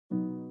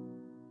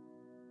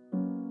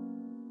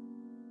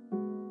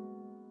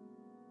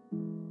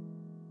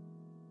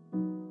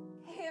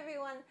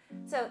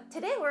So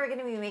today we're going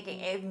to be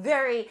making a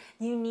very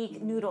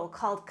unique noodle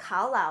called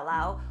Kao Lao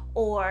Lao,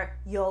 or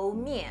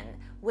Mian,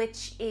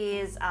 which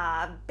is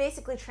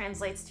basically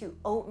translates to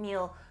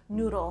oatmeal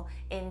noodle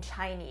in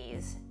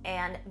Chinese.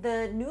 And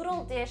the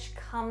noodle dish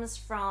comes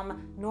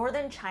from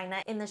northern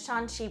China in the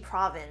Shanxi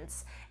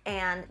province.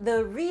 And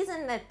the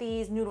reason that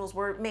these noodles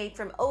were made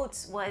from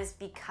oats was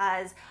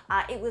because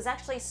it was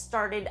actually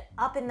started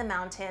up in the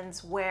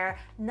mountains where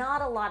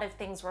not a lot of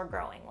things were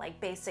growing. Like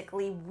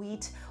basically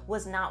wheat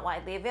was not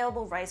widely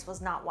available, rice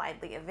was not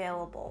widely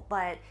available,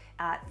 but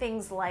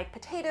things like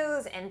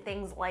potatoes and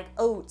things like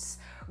oats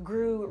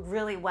grew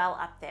really well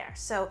up there.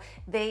 So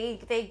they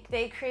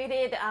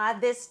created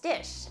this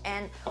dish.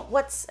 And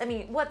what's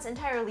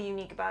entirely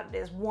unique about it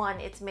is, one,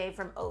 it's made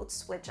from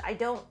oats, which I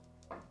don't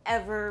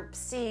ever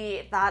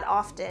see that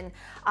often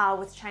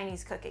with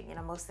Chinese cooking. You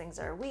know, most things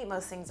are wheat,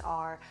 most things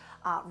are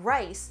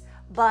rice,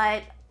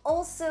 but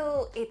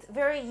also it's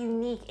very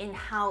unique in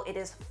how it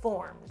is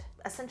formed.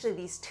 Essentially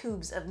these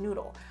tubes of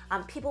noodle.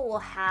 People will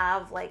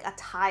have like a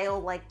tile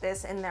like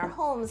this in their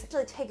homes.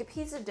 Actually take a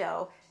piece of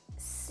dough,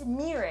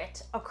 smear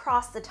it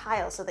across the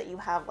tile so that you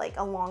have like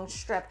a long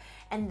strip,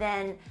 and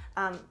then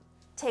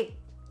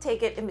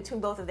take it in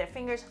between both of their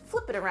fingers,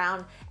 flip it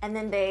around, and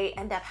then they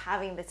end up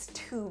having this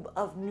tube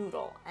of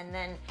noodle. And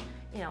then,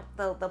 you know,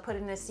 they'll put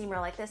it in a steamer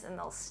like this and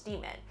they'll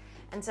steam it.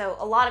 And so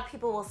a lot of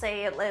people will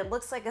say it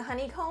looks like a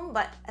honeycomb,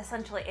 but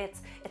essentially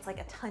it's like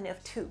a ton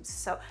of tubes.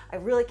 So I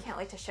really can't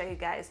wait to show you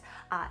guys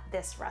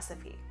this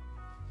recipe.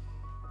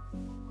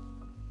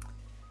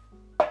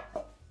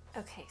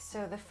 Okay,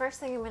 so the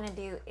first thing I'm gonna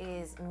do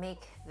is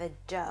make the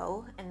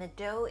dough, and the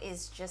dough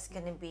is just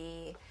gonna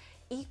be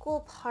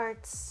equal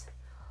parts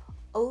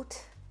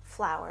oat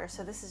flour.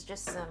 So this is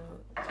just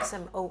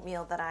some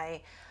oatmeal that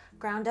I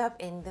ground up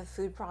in the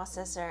food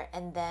processor,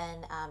 and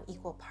then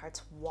equal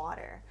parts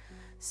water.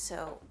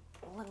 So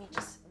let me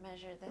just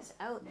measure this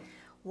out.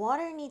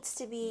 Water needs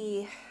to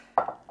be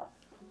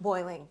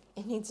boiling.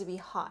 It needs to be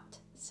hot.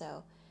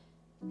 So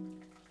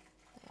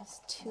there's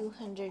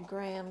 200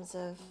 grams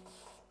of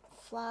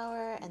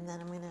flour, and then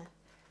I'm gonna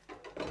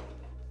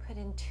put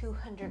in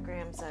 200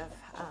 grams of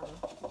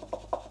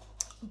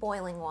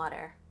boiling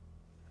water.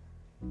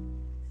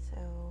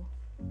 So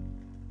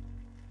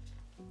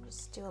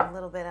just do a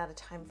little bit at a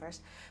time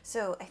first.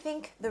 So I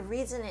think the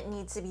reason it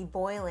needs to be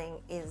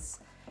boiling is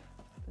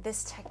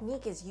this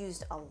technique is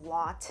used a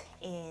lot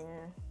in,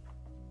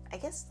 I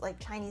guess, like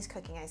Chinese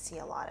cooking. I see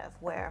a lot of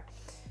where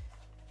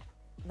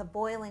the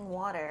boiling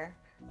water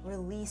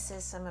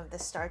releases some of the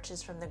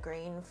starches from the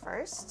grain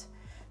first.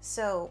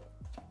 So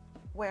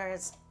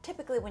whereas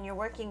typically when you're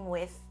working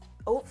with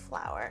oat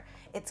flour,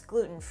 it's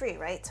gluten-free,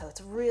 right? So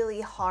it's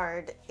really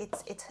hard.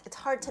 It's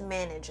hard to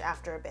manage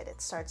after a bit.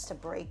 It starts to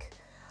break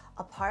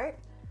apart.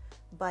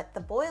 But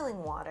the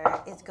boiling water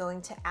is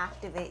going to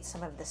activate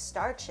some of the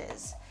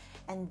starches,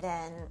 and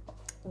then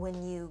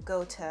when you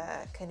go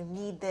to kind of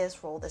knead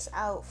this, roll this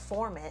out,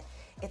 form it,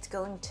 it's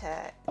going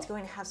to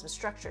have some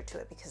structure to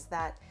it, because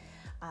that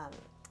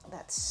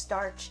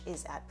starch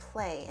is at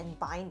play and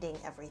binding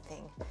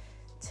everything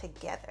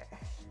together.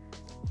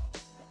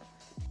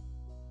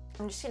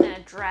 I'm just gonna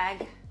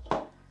drag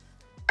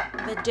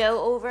the dough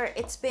over.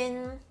 It's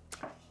been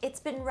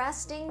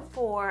resting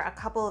for a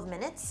couple of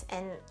minutes,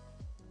 and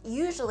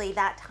usually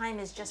that time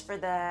is just for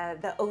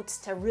the oats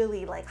to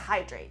really like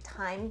hydrate.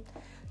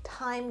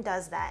 Time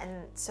does that,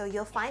 and so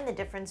you'll find the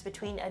difference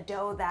between a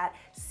dough that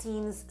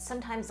seems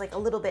sometimes like a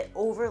little bit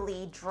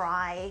overly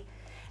dry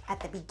at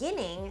the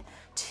beginning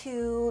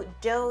to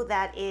dough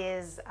that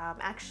is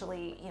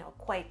actually, you know,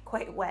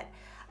 quite wet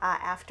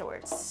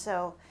afterwards.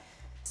 So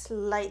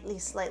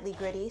slightly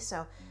gritty.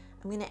 So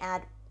I'm gonna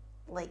add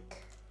like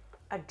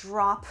a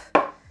drop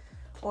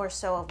or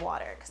so of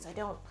water, because I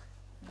don't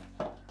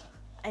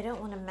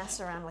want to mess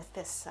around with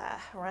this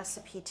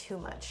recipe too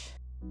much.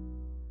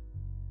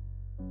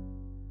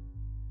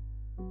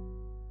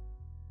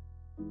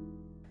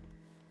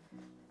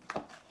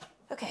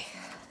 Okay,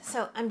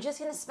 so I'm just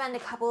gonna spend a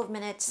couple of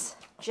minutes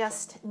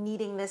just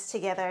kneading this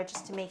together,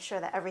 just to make sure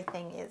that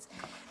everything is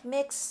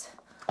mixed,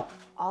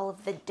 all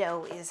of the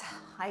dough is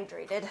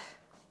hydrated.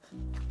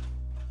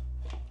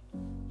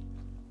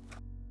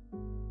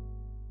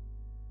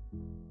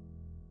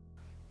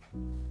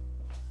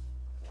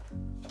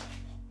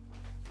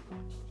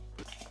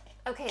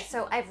 Okay,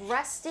 so I've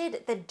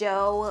rested the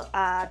dough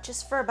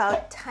just for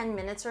about 10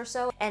 minutes or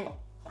so, and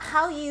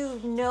how you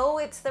know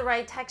it's the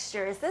right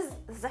texture is this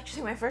is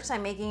actually my first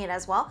time making it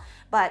as well,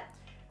 but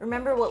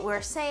remember what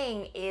we're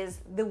saying is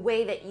the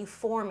way that you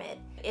form it.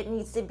 It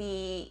needs to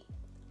be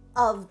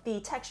of the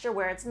texture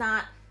where it's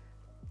not,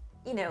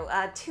 you know,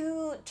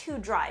 too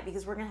dry,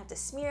 because we're gonna have to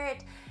smear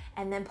it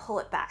and then pull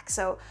it back.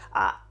 So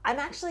I'm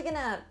actually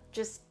gonna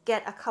just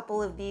get a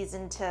couple of these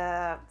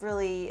into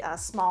really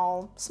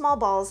small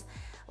balls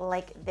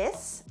like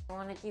this. I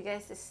wanted you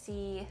guys to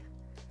see,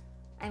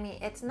 I mean,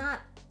 it's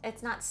not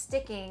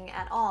sticking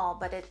at all,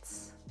 but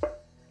it's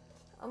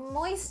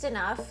moist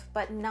enough,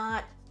 but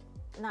not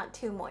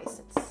too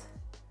moist. It's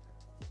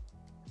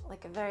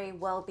like a very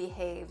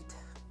well-behaved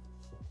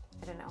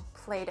I don't know,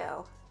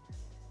 Play-Doh,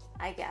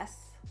 I guess.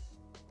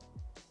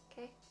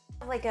 Okay.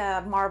 I have like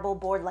a marble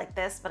board like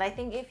this, but I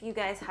think if you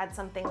guys had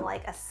something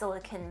like a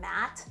silicone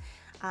mat,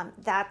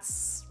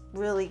 that's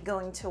really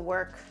going to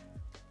work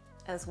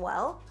as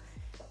well.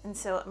 And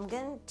so I'm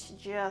going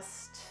to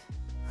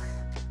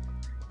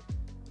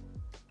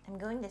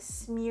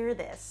smear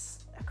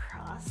this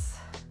across.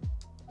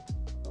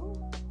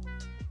 Ooh.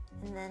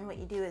 And then what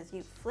you do is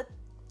you flip.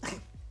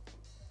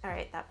 All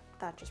right,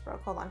 that just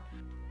broke, hold on.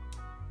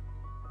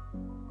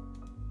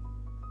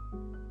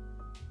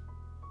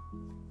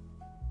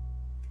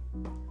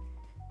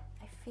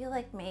 I feel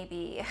like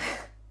maybe,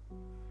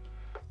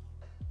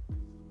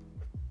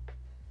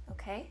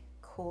 okay,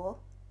 cool.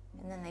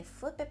 And then they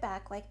flip it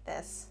back like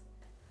this.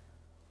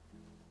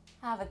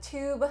 I have a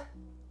tube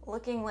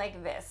looking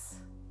like this.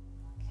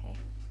 Okay,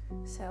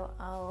 so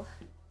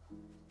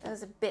that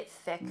was a bit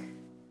thick.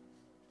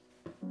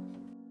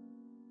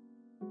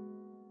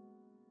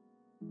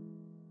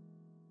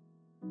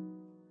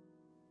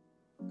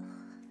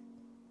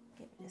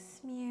 Give it a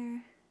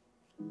smear.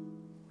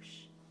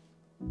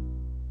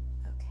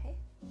 Okay.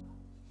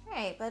 All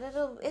right, but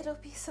it'll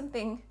be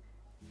something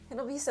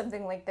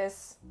like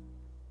this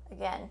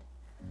again.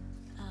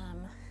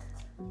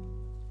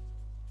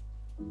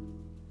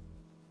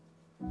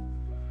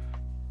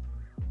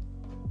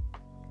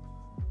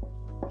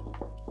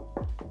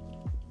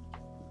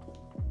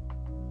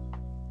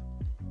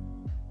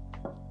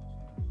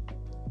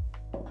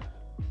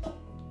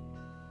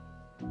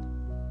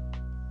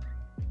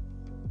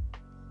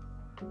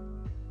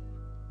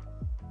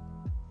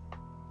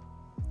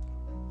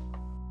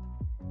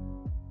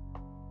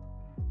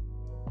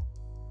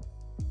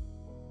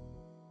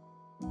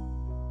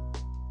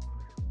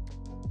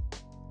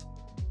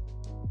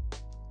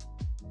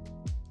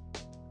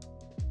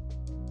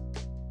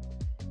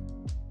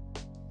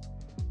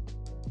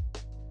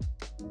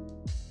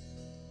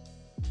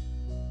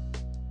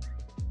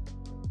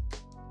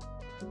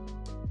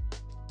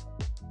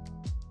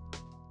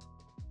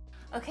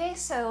 Okay,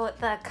 so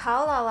the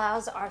Kao Lao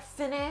Laos are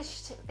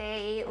finished.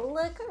 They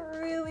look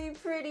really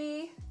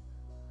pretty.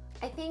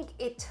 I think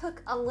it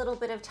took a little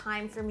bit of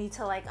time for me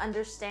to like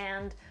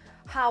understand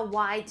how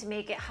wide to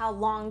make it, how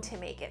long to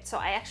make it. So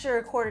I actually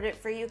recorded it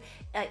for you.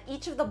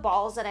 Each of the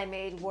balls that I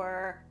made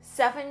were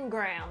 7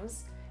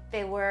 grams.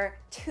 They were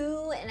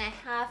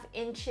 2.5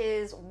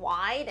 inches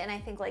wide and I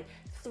think like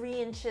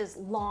 3 inches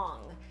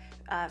long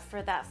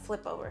for that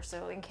flip over.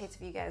 So in case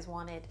if you guys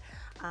wanted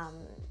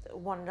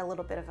a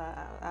little bit of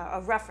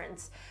a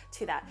reference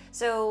to that.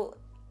 So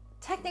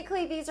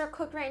technically these are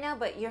cooked right now,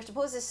 but you're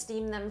supposed to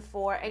steam them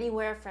for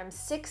anywhere from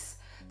 6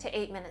 to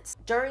 8 minutes.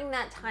 During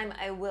that time,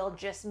 I will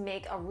just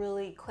make a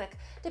really quick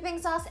dipping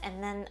sauce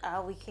and then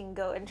we can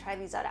go and try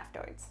these out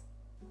afterwards.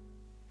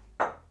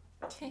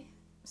 Okay,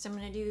 so I'm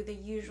gonna do the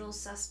usual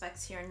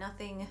suspects here.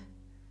 Nothing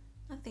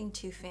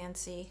too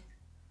fancy.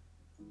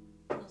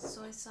 A little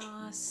soy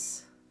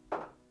sauce.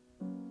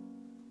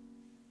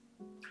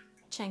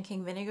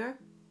 Chiangking vinegar.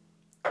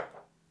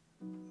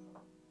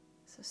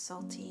 So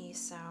salty,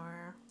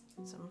 sour,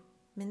 some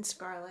minced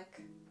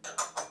garlic.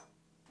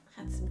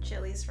 Had some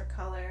chilies for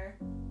color.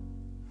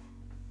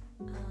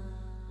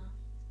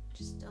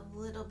 Just a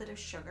little bit of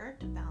sugar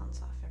to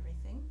balance off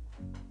everything.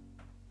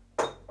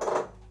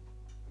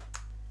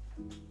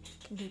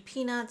 We can do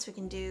peanuts, we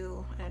can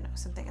do, I don't know,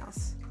 something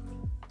else.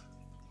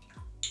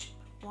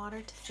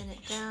 Water to thin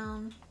it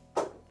down.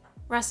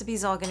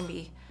 Recipe's all gonna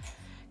be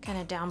kind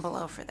of down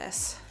below for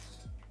this.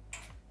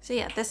 So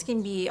yeah, this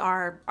can be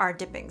our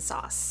dipping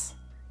sauce.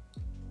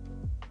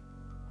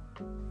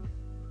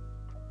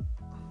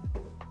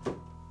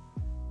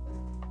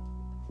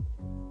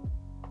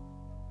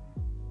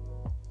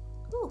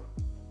 Ooh.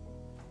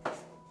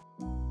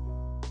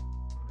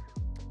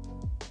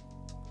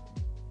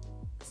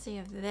 So you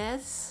have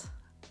this,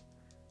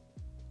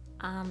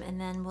 and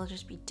then we'll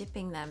just be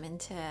dipping them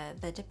into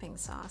the dipping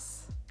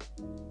sauce.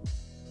 Oh,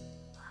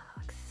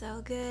 looks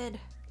so good.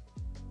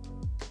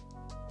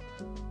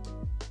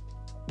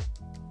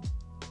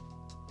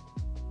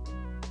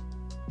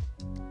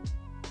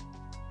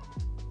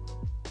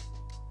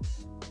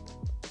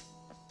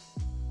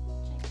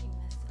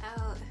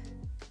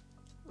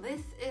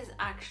 This is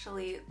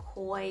actually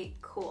quite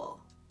cool.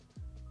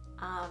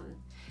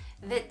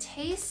 The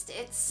taste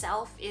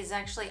itself is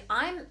actually,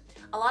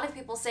 a lot of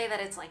people say that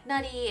it's like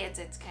nutty,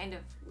 it's kind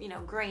of, you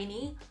know,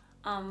 grainy.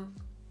 I'm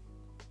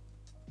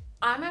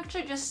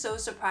actually just so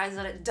surprised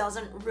that it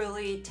doesn't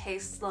really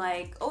taste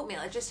like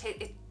oatmeal. It just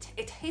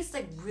it tastes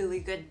like really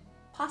good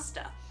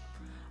pasta.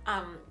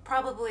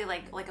 Probably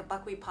like a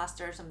buckwheat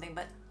pasta or something,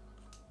 but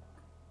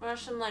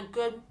there's some like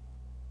good,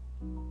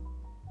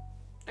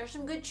 there's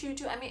some good chew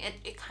to it. I mean,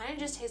 it kind of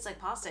just tastes like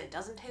pasta. It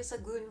doesn't taste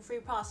like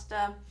gluten-free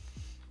pasta.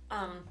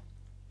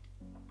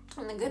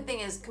 And the good thing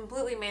is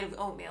completely made of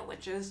oatmeal,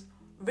 which is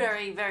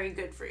very, very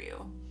good for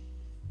you.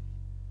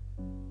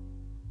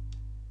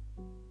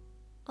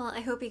 Well,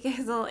 I hope you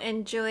guys all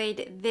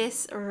enjoyed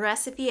this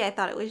recipe. I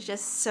thought it was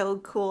just so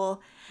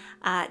cool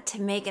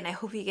to make, and I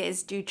hope you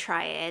guys do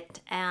try it.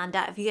 And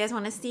if you guys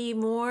want to see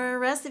more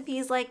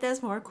recipes like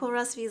this, more cool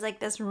recipes like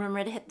this,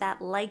 remember to hit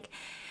that like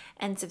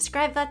and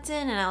subscribe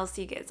button, and I'll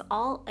see you guys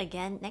all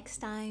again next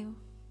time.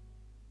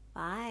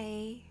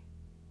 Bye.